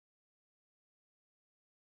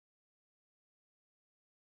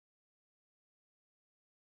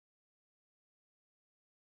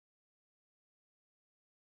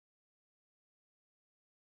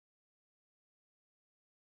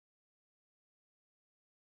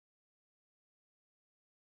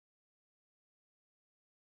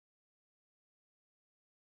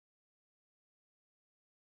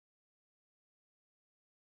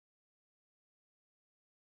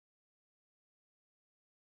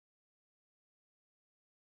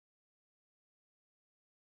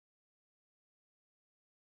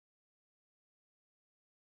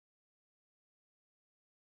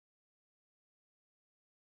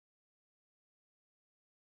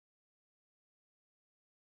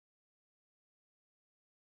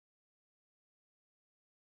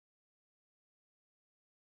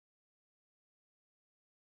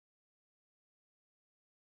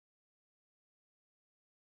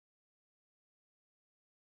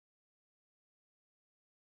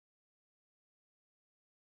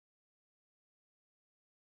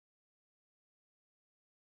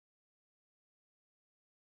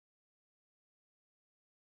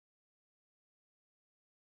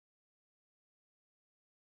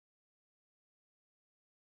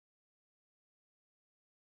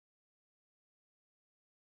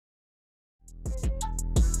Hola,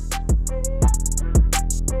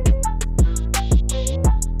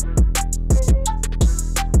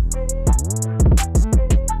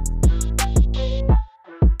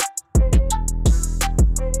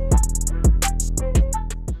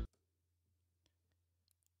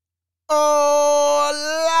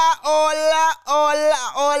 hola, hola,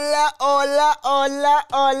 hola, hola, hola,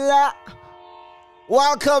 hola.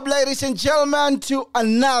 Welcome, ladies and gentlemen, to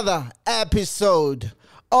another episode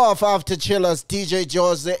of After Chillers. DJ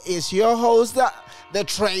Jawz is your host, the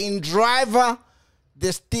train driver,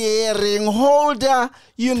 the steering holder.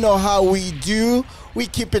 You know how we do. We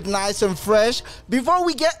keep it nice and fresh. Before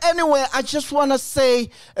we get anywhere, I just want to say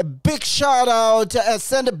a big shout out,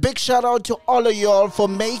 send a big shout out to all of y'all for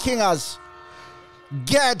making us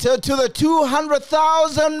get to the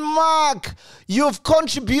 200,000 mark. You've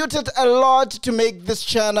contributed a lot to make this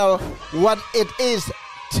channel what it is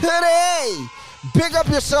today. Big up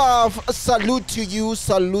yourself. Salute to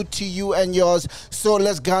you and yours. So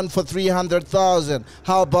let's gun for 300,000.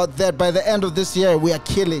 How about that? By the end of this year, we are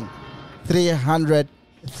killing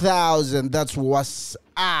 300,000. That's what's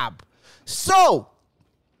up. So,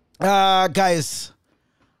 guys,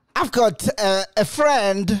 I've got a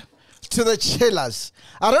friend to the chillers.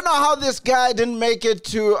 I don't know how this guy didn't make it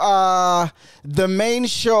to the main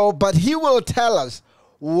show, but he will tell us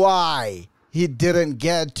why he didn't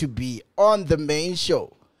get to be on the main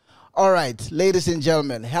show. All right, ladies and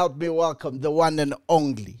gentlemen, help me welcome the one and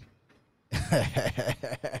only.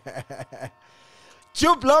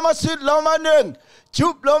 Chup lama sit lama ning.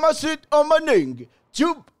 Chup lama sit omaning.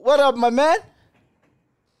 Chup, what up, my man?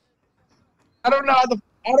 I don't know how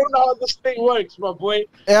this thing works, my boy.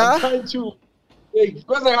 Yeah? I'm trying to. Boy.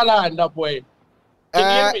 Can you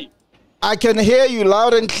hear me? I can hear you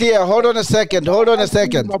loud and clear. Hold on a second. My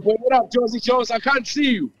boy, what up, Jawzy Jawz? I can't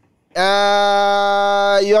see you.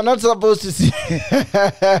 You're not supposed to see.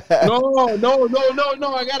 No.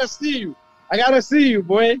 I gotta see you,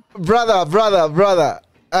 boy. Brother.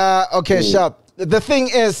 Okay, sharp. The thing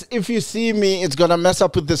is, if you see me, it's gonna mess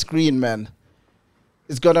up with the screen, man.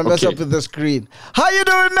 It's gonna mess up with the screen. How you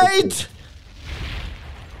doing, mate?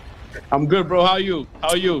 I'm good, bro. How are you?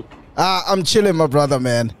 I'm chilling, my brother,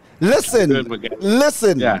 man. Listen.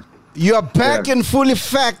 Yeah. You are back in full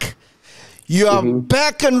effect. You are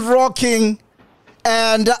back and rocking.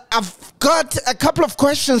 And I've got a couple of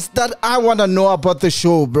questions that I want to know about the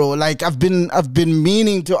show, bro. Like I've been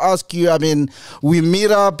meaning to ask you. I mean, we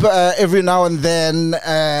meet up every now and then,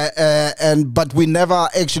 but we never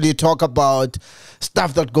actually talk about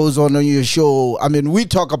stuff that goes on your show. I mean, we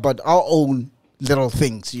talk about our own little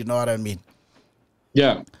things. You know what I mean?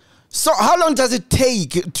 Yeah. So, how long does it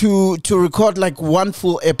take to record like one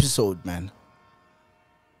full episode, man?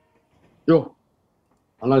 Yo.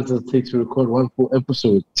 How long does it take to record one full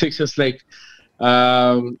episode? It takes us like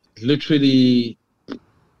literally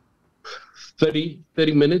 30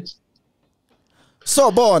 minutes. So,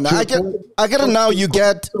 Bon, I get it now. You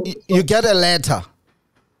get a letter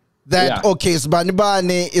that okay,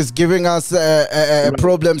 Sbanibane is giving us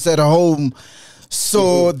problems at home.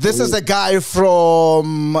 So this is a guy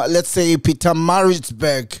from, let's say,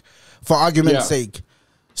 Pietermaritzburg, for argument's sake.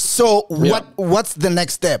 So what's the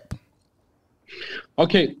next step?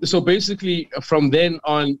 Okay, so basically from then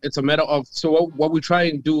on, it's a matter of, so what we try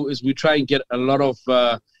and do is we try and get a lot of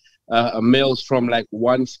mails from like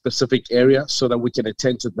one specific area so that we can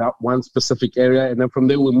attend to that one specific area. And then from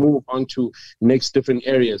there, we move on to next different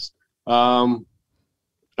areas. And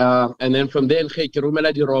then from there,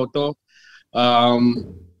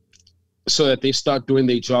 so that they start doing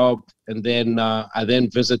their job. And then I then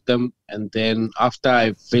visit them. And then after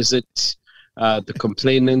I visit the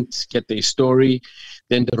complainant, get their story,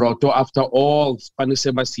 then the roto after all Spanish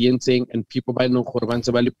and people by no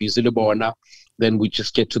then we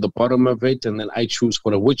just get to the bottom of it, and then I choose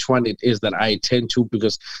for which one it is that I attend to,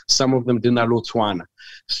 because some of them didn't allow Tswana.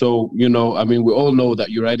 So, you know, I mean, we all know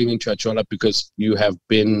that you're riding into a chola because you have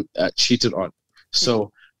been cheated on.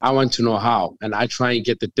 So I want to know how, and I try and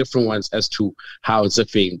get the different ones as to how it's a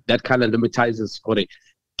thing. That kind of limitizes for the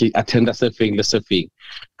attend a thing,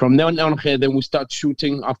 From then on, then we start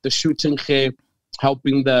shooting. After shooting,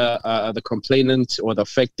 helping the complainant or the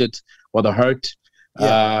affected or the hurt,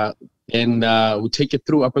 and we take it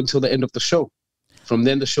through up until the end of the show. From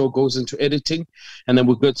then, the show goes into editing, and then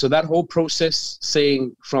we're good. So that whole process,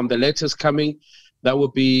 saying from the letters coming, that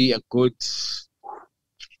would be a good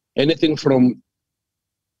anything from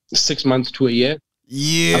 6 months to a year.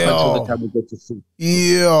 Yeah. Up until the time we get to see.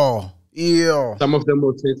 Yeah. Some of them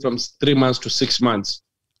will take from 3 months to 6 months.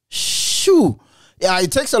 Shoo. Yeah,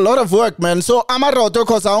 it takes a lot of work, man. So Amaroto,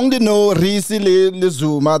 because I only know Risi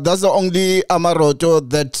Lizuma. That's the only Amaroto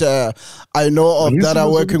that I know of that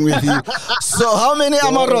are working with you. So how many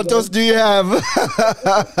Amarotos do you have?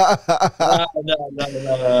 No.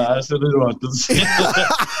 I still don't want to say.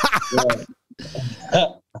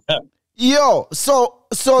 Yo, so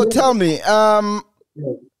tell me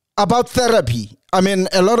about therapy. I mean,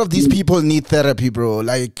 a lot of these people need therapy, bro.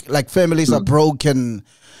 Like families are broken.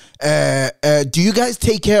 Do you guys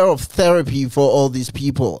take care of therapy for all these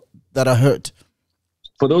people that are hurt?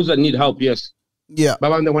 For those that need help, yes. Yeah.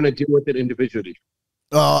 But I want to deal with it individually.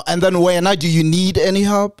 And then do you need any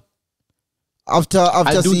help? After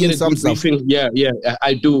seeing some stuff? Yeah,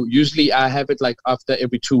 I do. Usually I have it like after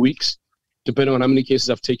every 2 weeks, depending on how many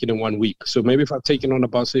cases I've taken in 1 week. So maybe if I've taken on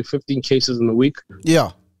about, say, 15 cases in a week,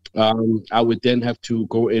 yeah, I would then have to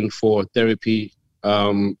go in for therapy,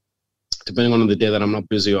 depending on the day that I'm not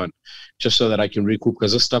busy on, just so that I can recoup,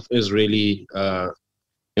 because this stuff is really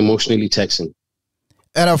emotionally taxing.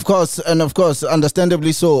 And of course,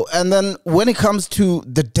 understandably so. And then when it comes to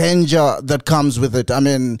the danger that comes with it, I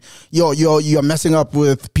mean, you're messing up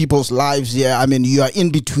with people's lives. Yeah, I mean, you are in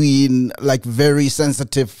between like very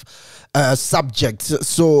sensitive subjects.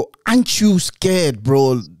 So aren't you scared,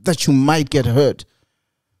 bro, that you might get hurt?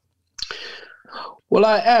 Well,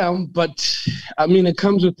 I am, but I mean, it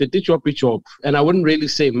comes with the job, and I wouldn't really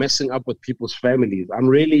say messing up with people's families.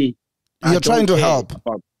 You're trying to help.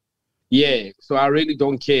 So I really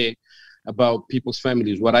don't care about people's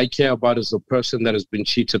families. What I care about is the person that has been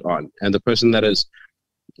cheated on, and the person that is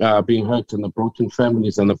being hurt, and the broken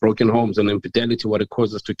families and the broken homes, and infidelity, what it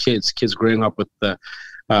causes to kids growing up with the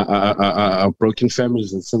broken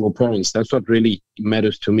families and single parents. That's what really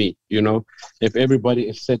matters to me. You know, if everybody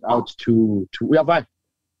is set out to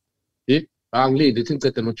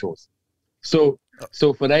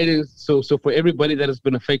so for that so for everybody that has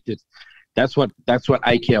been affected, that's what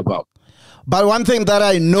I care about. But one thing that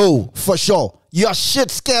I know for sure, you're shit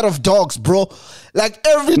scared of dogs, bro. Like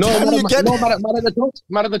every time you get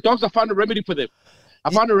the dogs, I found a remedy for them. I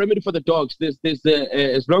found a remedy for the dogs. There's the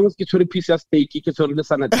as long as you get 20 pieces of steak, you can sort of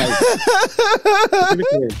sanitize.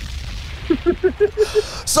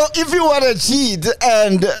 So if you want to cheat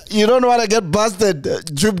and you don't want to get busted,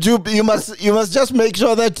 you must just make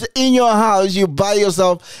sure that in your house you buy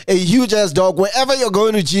yourself a huge ass dog wherever you're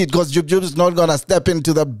going to cheat, because Jub is not gonna step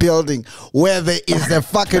into the building where there is the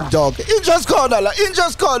fucking dog. In just corner,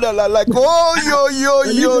 like oh yo.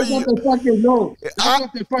 They fucking know.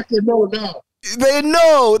 They fucking know now. They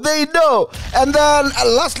know. And then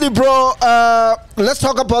lastly, bro, let's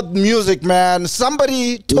talk about music, man.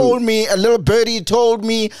 Somebody told me, a little birdie told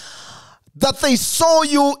me, that they saw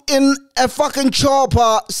you in a fucking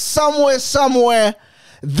chopper somewhere.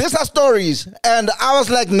 These are stories. And I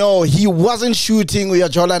was like, no, he wasn't shooting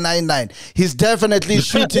Uyajola 99. He's definitely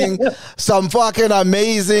shooting some fucking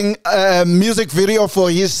amazing music video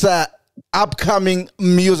for his upcoming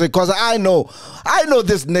music, because I know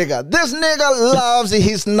this nigga loves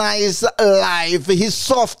his nice life, his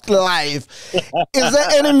soft life. Is there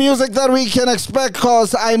any music that we can expect?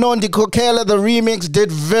 Because I know Ndikokela, the remix,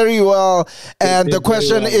 did very well, and the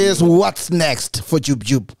question is, what's next for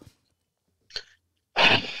Jub?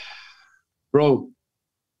 Bro,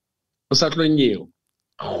 what's up with you?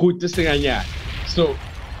 So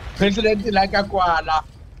President like Akwala,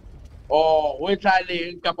 or we're trying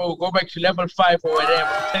to go back to level 5 or whatever.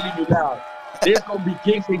 I'm telling you now, there's gonna be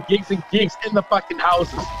gigs in the fucking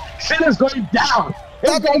houses. Shit is going down.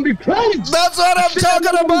 It's gonna be crazy. That's what I'm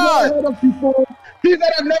talking about. Things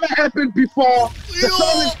that have never happened before. The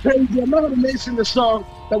song is crazy. I'm not gonna mention the song,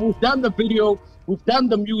 but we've done the video, we've done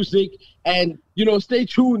the music, and stay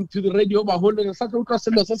tuned to the radio. When is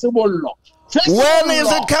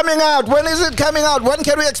it coming out? When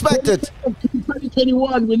can we expect it?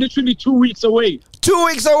 2021. We're literally 2 weeks away. 2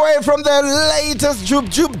 weeks away from the latest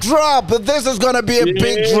Jub drop. This is gonna be a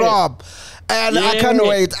big drop, and I can't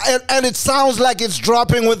wait. And it sounds like it's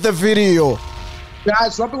dropping with the video. Yeah,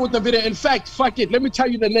 it's dropping with the video. In fact, fuck it. Let me tell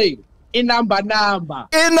you the name. Inamba.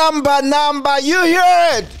 You hear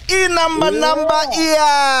it? Inamba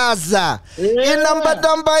Iyaza.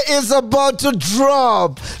 Inamba is about to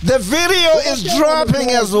drop. The video is dropping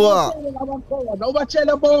as well.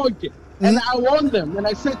 And I warned them, and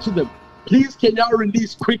I said to them, please, can y'all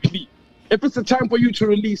release quickly? If it's a time for you to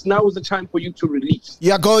release, now is the time for you to release.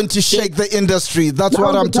 You're going to shake the industry. That's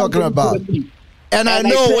what I'm talking about. And I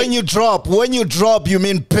know when you drop, you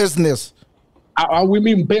mean business. We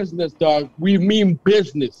mean business, dog. We mean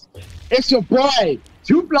business. It's your boy.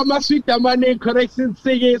 Jupla Maswita Money Correction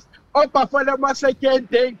Singers. Opa for the second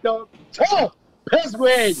day, dog.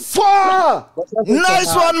 Piswin. 4.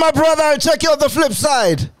 Nice one, my brother. Check you on the flip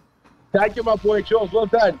side. Thank you, my boy. Jawz. Well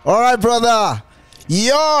done. All right, brother.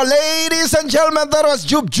 Yo, ladies and gentlemen, that was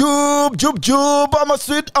Jub. I'm a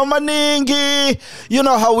sweet, I'm a ningi. You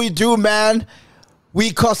know how we do, man.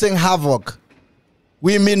 We causing havoc.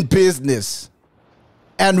 We mean business.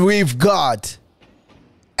 And we've got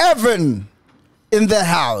Evan in the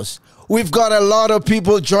house. We've got a lot of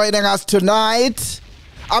people joining us tonight.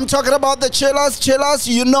 I'm talking about the chillers.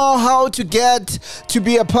 You know how to get to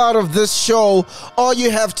be a part of this show. All you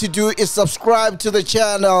have to do is subscribe to the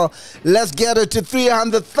channel. Let's get it to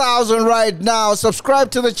 300,000 right now.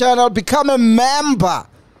 Subscribe to the channel. Become a member.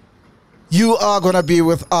 You are going to be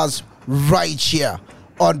with us right here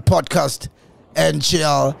on Podcast and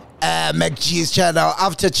Chill. McG's channel.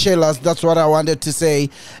 After Chillers, that's what I wanted to say.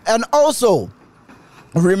 And also,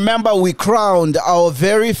 remember, we crowned our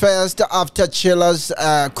very first After Chillers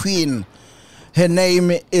queen. Her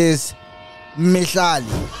name is Mihlali.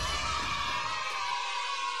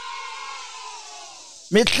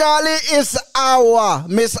 Mihlali is our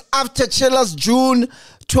Miss After Chillers June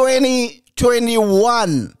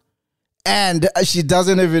 2021. And she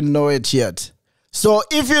doesn't even know it yet. So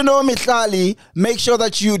if you know Mihlali, make sure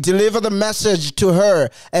that you deliver the message to her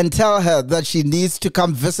and tell her that she needs to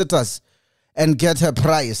come visit us and get her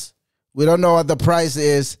prize. We don't know what the prize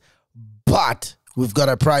is, but we've got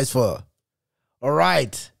a prize for her. All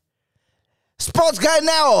right. Sports guy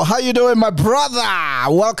now, how you doing, my brother?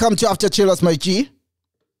 Welcome to After Chillers, my G.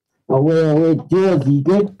 Oh, wait, Jawz, you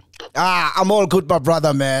good? I'm all good, my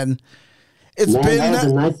brother, man. It's man, been... that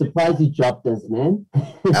was a nice surprise you dropped us, man.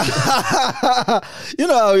 You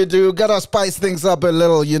know how we do. Gotta spice things up a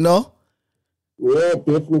little, you know? Yeah,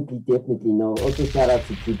 definitely. No, also shout out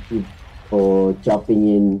to Tutu for dropping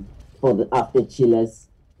in for the After Chillers,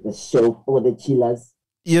 the show for the chillers.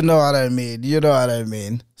 You know what I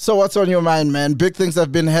mean. So what's on your mind, man? Big things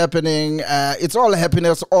have been happening. It's all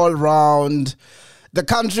happiness all round. The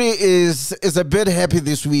country is a bit happy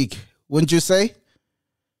this week, wouldn't you say?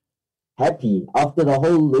 Happy after the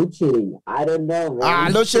whole load shedding. I don't know,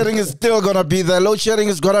 man. Load shedding is still gonna be there. Load shedding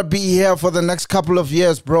is gonna be here for the next couple of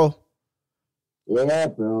years, bro. Yeah,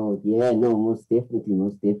 bro. Yeah, no, most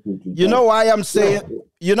definitely. You know why I'm saying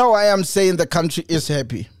the country is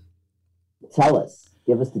happy? Tell us.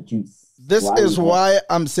 Give us the juice. This is why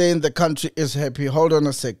I'm saying the country is happy. Hold on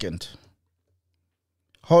a second.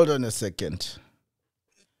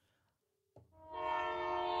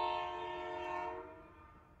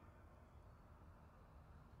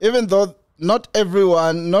 Even though not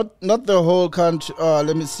everyone, not the whole country.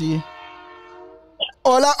 Let me see.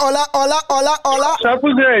 Hola.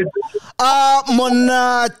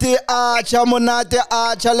 Monate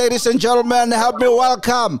acha, ladies and gentlemen, help me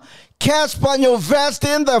welcome Cassper Nyovest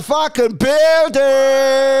in the fucking building.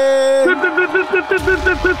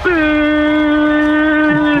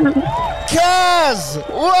 Cass,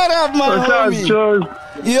 what up, my homie? What's up, Jawz?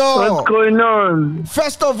 Yo, what's going on?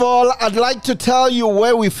 First of all, I'd like to tell you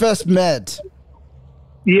where we first met.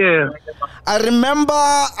 Yeah. I remember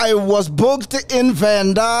I was booked in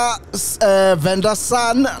Venda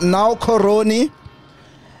Sun, now Coroni.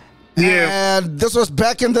 Yeah. And this was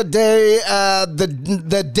back in the day,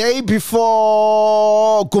 the day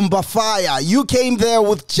before Gumba Fire. You came there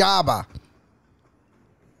with Jabba.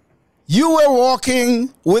 You were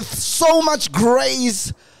walking with so much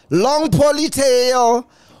grace, long ponytail.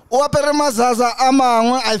 I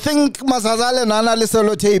think mazaza le nana le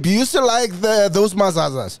tape. You used to like those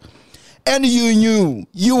mazazas. And you knew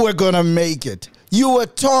you were going to make it. You were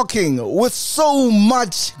talking with so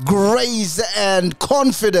much grace and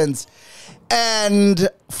confidence. And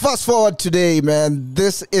fast forward today, man,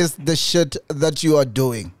 this is the shit that you are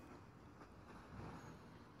doing.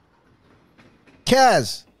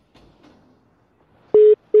 Kaz.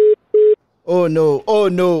 Oh no.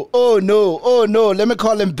 Let me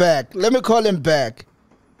call him back. We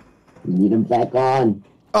need him back on.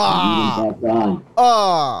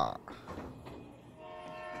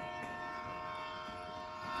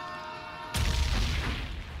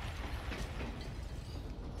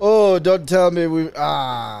 Oh, don't tell me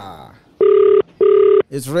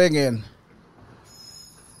it's ringing.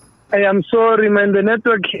 Hey, I'm sorry, man. The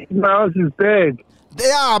network in my house is bad.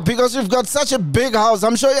 Yeah, because you've got such a big house.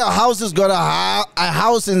 I'm sure your house has got a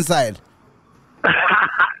house inside.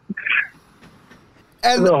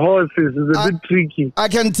 And the horses is a bit tricky. I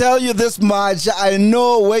can tell you this much. I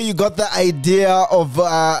know where you got the idea of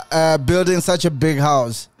building such a big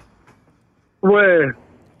house. Where?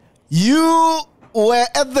 You were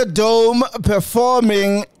at the Dome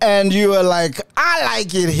performing and you were like, I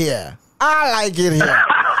like it here.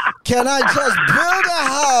 can I just build a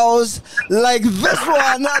house like this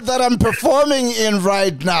one that I'm performing in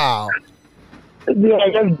right now? Yeah,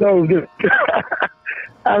 that's dope.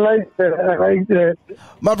 I like that.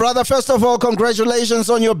 My brother, first of all, congratulations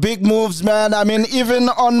on your big moves, man. I mean, even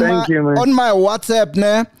on my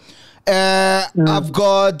WhatsApp, I've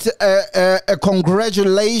got a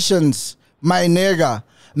congratulations, my nigga,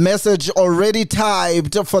 message already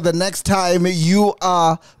typed for the next time you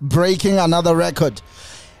are breaking another record.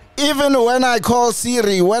 Even when I call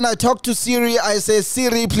Siri, when I talk to Siri, I say,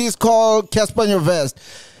 Siri, please call Cassper Nyovest.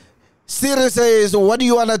 Siri says, what do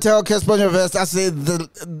you want to tell Cassper Nyovest? I say,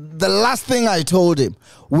 the last thing I told him,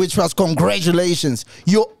 which was congratulations.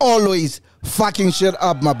 You always fucking shit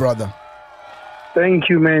up, my brother. Thank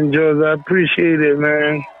you, man, Jawz. I appreciate it,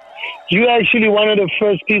 man. You actually one of the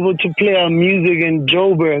first people to play our music in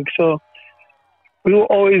Joburg, so we will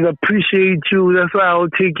always appreciate you. That's why I'll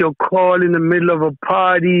take your call in the middle of a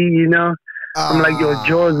party, you know. I'm like, yo,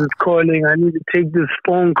 Jawz is calling. I need to take this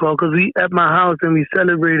phone call because we at my house and we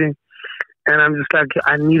celebrating. And I'm just like,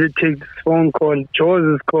 I need to take this phone call.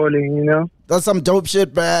 Jawz is calling, you know. That's some dope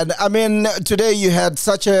shit, man. I mean, today you had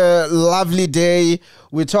such a lovely day.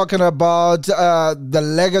 We're talking about the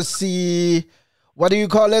legacy. What do you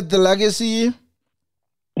call it? The legacy?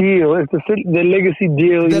 Deal. It's the legacy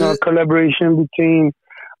deal, you know, collaboration between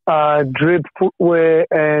Drip Footwear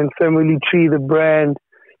and Family Tree, the brand.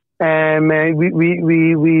 And man, we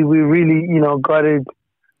really, you know, got it,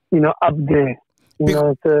 you know, up there. You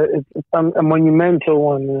know, it's a monumental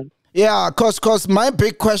one, man. Yeah, cause my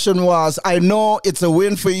big question was, I know it's a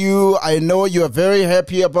win for you. I know you're very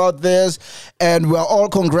happy about this, and we're all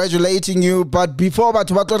congratulating you. But before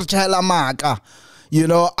you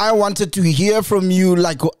know, I wanted to hear from you,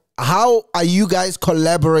 like, how are you guys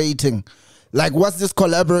collaborating? Like, what's this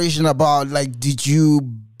collaboration about? Like, did you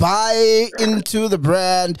buy into the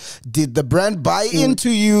brand? Did the brand buy into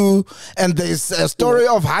you? And there's a story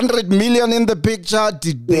of 100 million in the picture.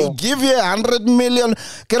 Did they give you 100 million?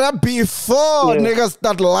 Before niggas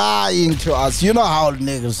start lying to us? You know how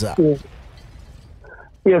niggas are.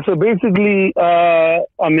 Yeah, so basically,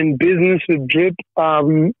 I'm in business with Drip.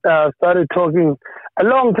 We started talking a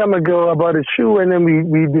long time ago about a shoe, and then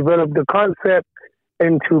we developed the concept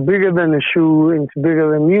into bigger than a shoe, into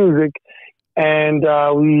bigger than music. And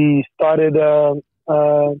we started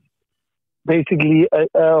basically a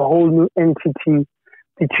whole new entity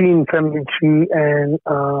between Family Tree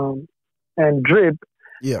and Drip.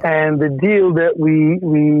 Yeah. And the deal that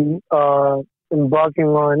we are embarking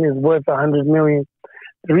on is worth 100 million.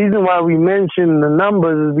 The reason why we mention the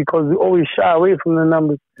numbers is because we always shy away from the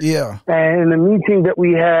numbers. Yeah. And in the meeting that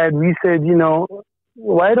we had, we said, you know,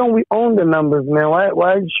 why don't we own the numbers, man?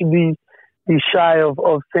 Why should we be shy of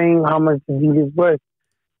saying how much the deal is worth?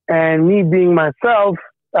 And me being myself,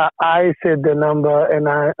 I said the number, and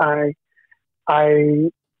I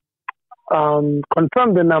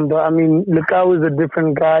confirmed the number. I mean, Lukau is a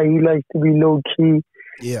different guy. He likes to be low key,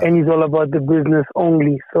 and he's all about the business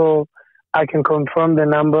only. So I can confirm the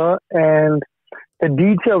number, and the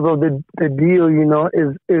details of the deal, you know,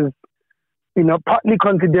 is you know, partly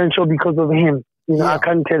confidential because of him. You know, I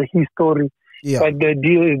can't tell his story, but the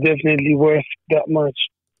deal is definitely worth that much.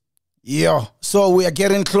 Yeah, so we are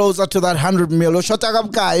getting closer to that 100 million. Shut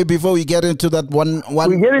up, guy, before we get into that we're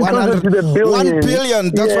getting closer to the billion. 1 billion,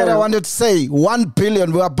 that's what I wanted to say. 1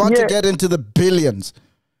 billion, we're about to get into the billions.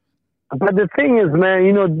 But the thing is, man,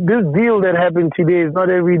 you know, this deal that happened today is not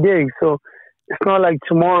every day. So it's not like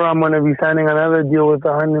tomorrow I'm going to be signing another deal with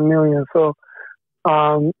 100 million. So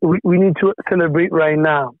we need to celebrate right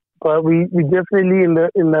now. But we definitely in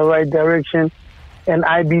the right direction. And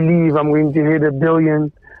I believe I'm going to hit $1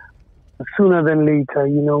 billion sooner than later.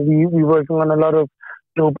 You know, we're working on a lot of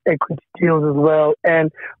dope equity deals as well.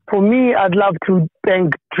 And for me, I'd love to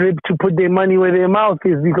thank Drip to put their money where their mouth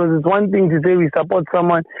is, because it's one thing to say we support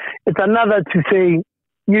someone. It's another to say,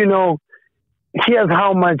 you know, here's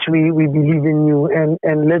how much we believe in you,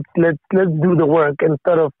 and let's do the work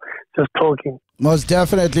instead of just talking. Most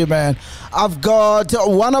definitely, man. I've got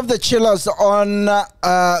one of the chillers on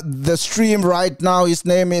the stream right now. His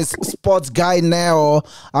name is Sports Guy Neo.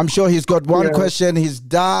 I'm sure he's got one question he's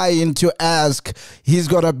dying to ask. He's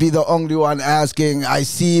going to be the only one asking. I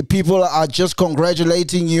see people are just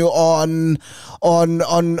congratulating you on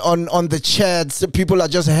the chats. People are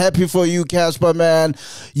just happy for you, Cassper, man.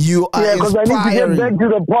 You are because I need to get back to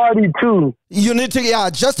the party too. You need to,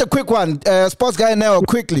 just a quick one. Sports Guy Neo,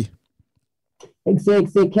 quickly.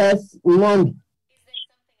 Cass, man.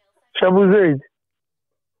 Shabuzid.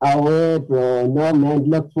 Away, bro. No, man.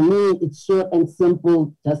 Look, for me, it's short and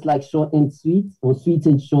simple, just like short and sweet, or sweet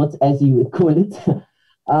and short, as you would call it.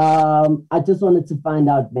 I just wanted to find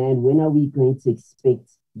out, man, when are we going to expect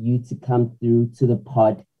you to come through to the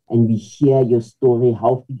pod and we hear your story,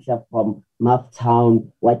 how things are from Muff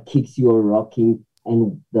Town, what kicks you are rocking,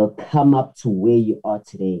 and they'll come up to where you are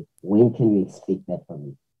today? When can we expect that from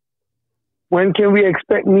you? When can we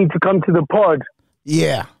expect me to come to the pod?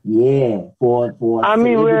 Yeah. Yeah. For we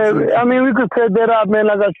could set that up, man.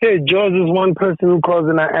 Like I said, Jawz is one person who calls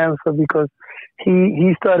and I answer because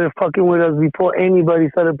he started fucking with us before anybody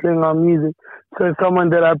started playing our music. So it's someone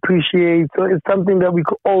that I appreciate. So it's something that we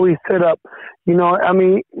could always set up. You know, I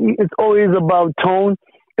mean, it's always about tone.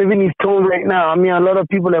 Even his tone right now. I mean, a lot of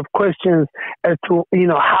people have questions as to, you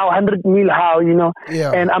know, how 100 mil, how, you know.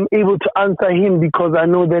 Yeah. And I'm able to answer him because I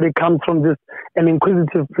know that it comes from just an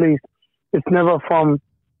inquisitive place. It's never from,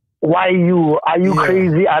 why you? Are you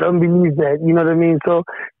crazy? I don't believe that. You know what I mean? So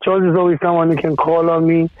Jawz is always someone who can call on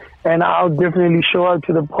me, and I'll definitely show up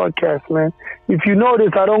to the podcast, man. If you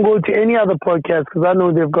notice, I don't go to any other podcast because I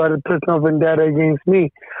know they've got a personal vendetta against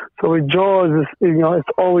me. So with Jawz, it's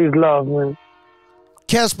always love, man.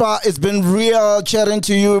 Cassper, it's been real chatting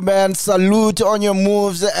to you, man. Salute on your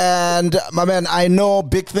moves. And, my man, I know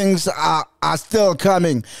big things are still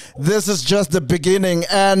coming. This is just the beginning.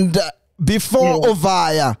 And before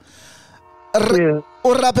Ovaya, I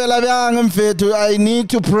need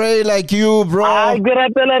to pray like you, bro.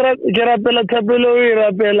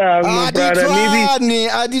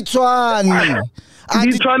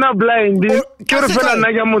 Aditwana blind.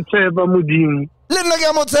 Le nna ke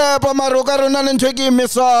a mo tshepa mara o ka re o na le ntho e ke e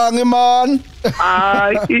mesang man.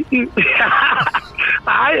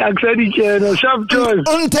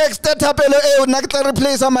 Untext Tapelo nna ke tla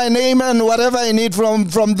replace my name and whatever I need from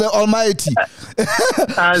the Almighty.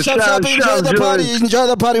 Enjoy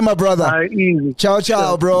the party, my brother.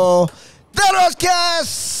 Ciao, bro. That was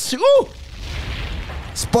Cass. Woo.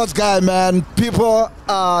 Sports guy, man. People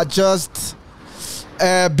are just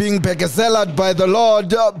being begazellaed by the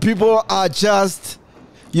Lord. People are just,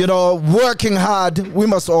 working hard. We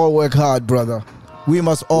must all work hard, brother. We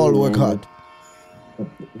must all work hard.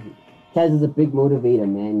 Kaz is a big motivator,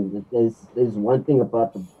 man. There's one thing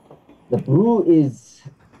about the brew is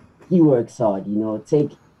he works hard. You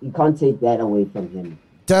can't take that away from him.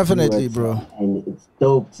 Definitely, bro. Hard, and it's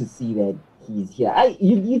dope to see that he's here.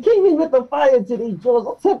 You came in with the fire today, Jawz.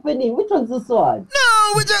 What's happening? Which one's this one?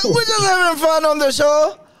 No, we're just having fun on the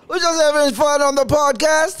show. We're just having fun on the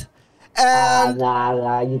podcast. And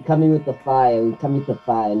nah. You're coming with the fire. We're coming with the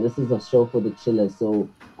fire. And this is a show for the chillers. So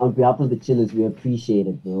on behalf of the chillers, we appreciate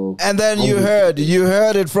it, bro. And then you heard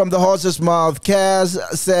it from the horse's mouth. Kaz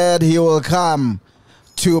said he will come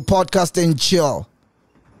to podcast and chill.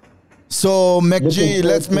 So, McG,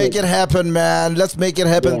 let's make it happen, man. Let's make it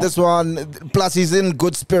happen. Yeah. This one, plus he's in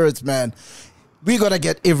good spirits, man. We're going to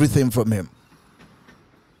get everything from him.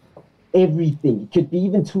 Everything. It could be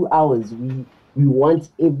even 2 hours. We want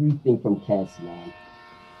everything from Cass, man.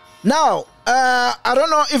 Now, I don't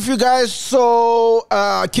know if you guys saw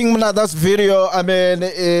King Mnada's video. I mean,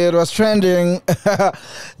 it was trending.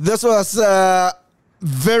 This was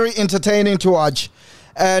very entertaining to watch.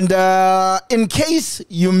 And in case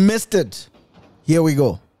you missed it, here we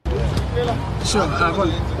go. Sure,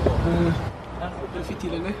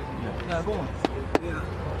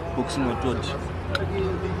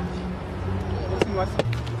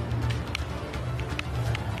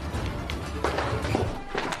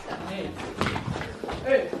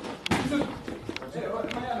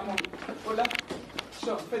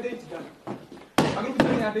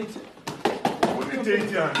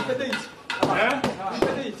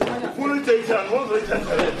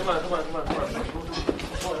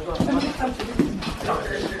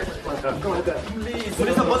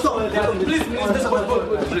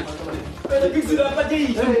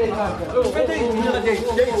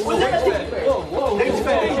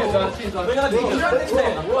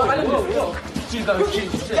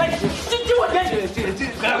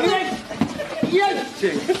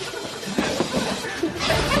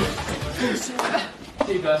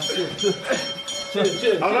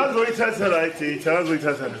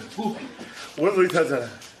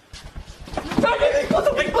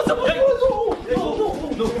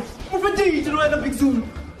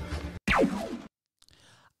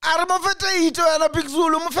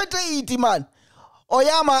 Man.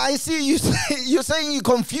 Oyama, I see you're saying you're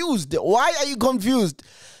confused. Why are you confused?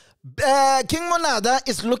 King Monada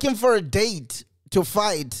is looking for a date to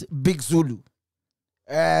fight Big Zulu.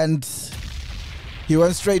 And he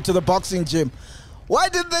went straight to the boxing gym. Why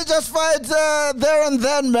didn't they just fight there and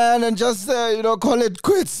then, man, and just, call it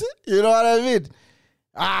quits? You know what I mean?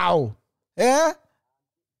 Ow. Yeah?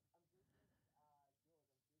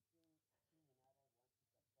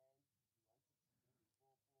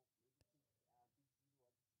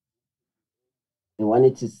 They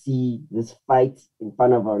wanted to see this fight in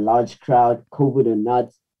front of a large crowd, COVID or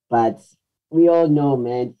not. But we all know,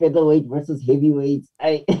 man, featherweight versus heavyweight.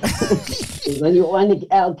 When you want to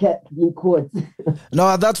cap in court.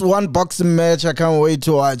 No, that's one boxing match I can't wait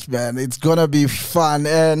to watch, man. It's gonna be fun.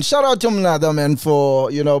 And shout out to Mnada, man, for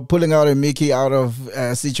pulling out a Mickey out of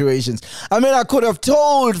situations. I mean, I could have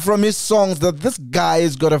told from his songs that this guy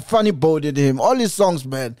has got a funny bone in him. All his songs,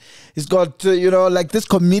 man, he's got like this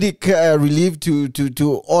comedic relief to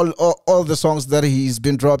all the songs that he's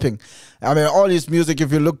been dropping. I mean, all his music,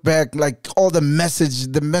 if you look back, like all the message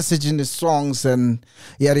in his songs and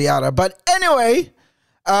yada yada. But anyway,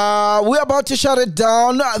 we're about to shut it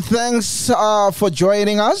down. Thanks for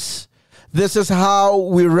joining us. This is how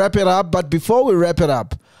we wrap it up. But before we wrap it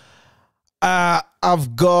up,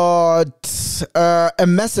 I've got a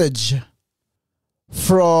message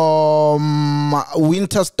from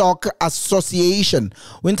Winterstock Association.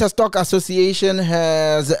 Winterstock Association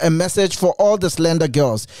has a message for all the slender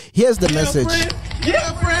girls. Here's the message.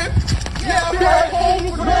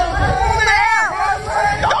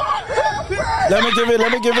 Let me give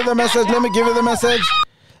you the message.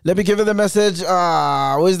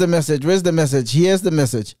 Where's the message? Here's the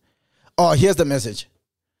message. Oh, here's the message.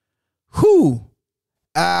 Who?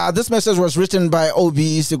 This message was written by OB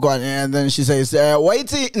Sigwan, and then she says,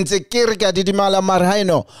 Waiti ntekirika didimala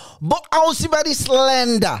marhaino, bo ausibadi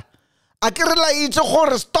slender. Akirela itse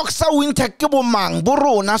gore stock sa winter ke bo mang bo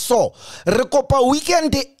rona so. Re kopa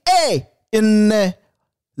weekend in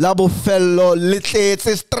la bofelo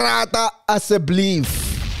letletse strata as a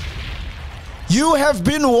belief. You have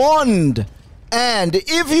been warned, and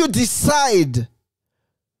if you decide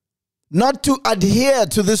not to adhere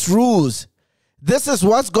to these rules, this is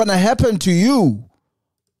what's going to happen to you.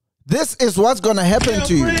 This is what's going to happen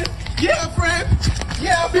to you.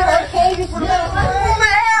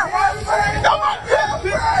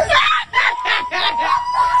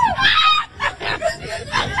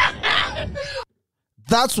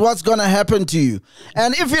 That's what's going to happen to you.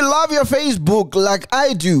 And if you love your Facebook like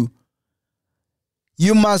I do,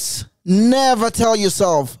 you must never tell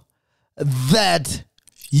yourself that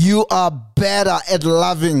you are better at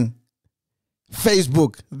loving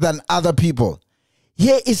Facebook than other people.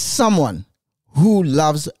 Here is someone who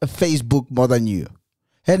loves Facebook more than you.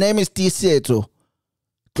 Her name is Tiseto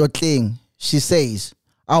Tlotling. She says,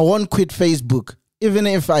 I won't quit Facebook even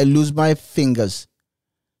if I lose my fingers.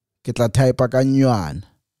 Ke tla type ka nywana.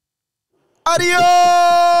 Adios!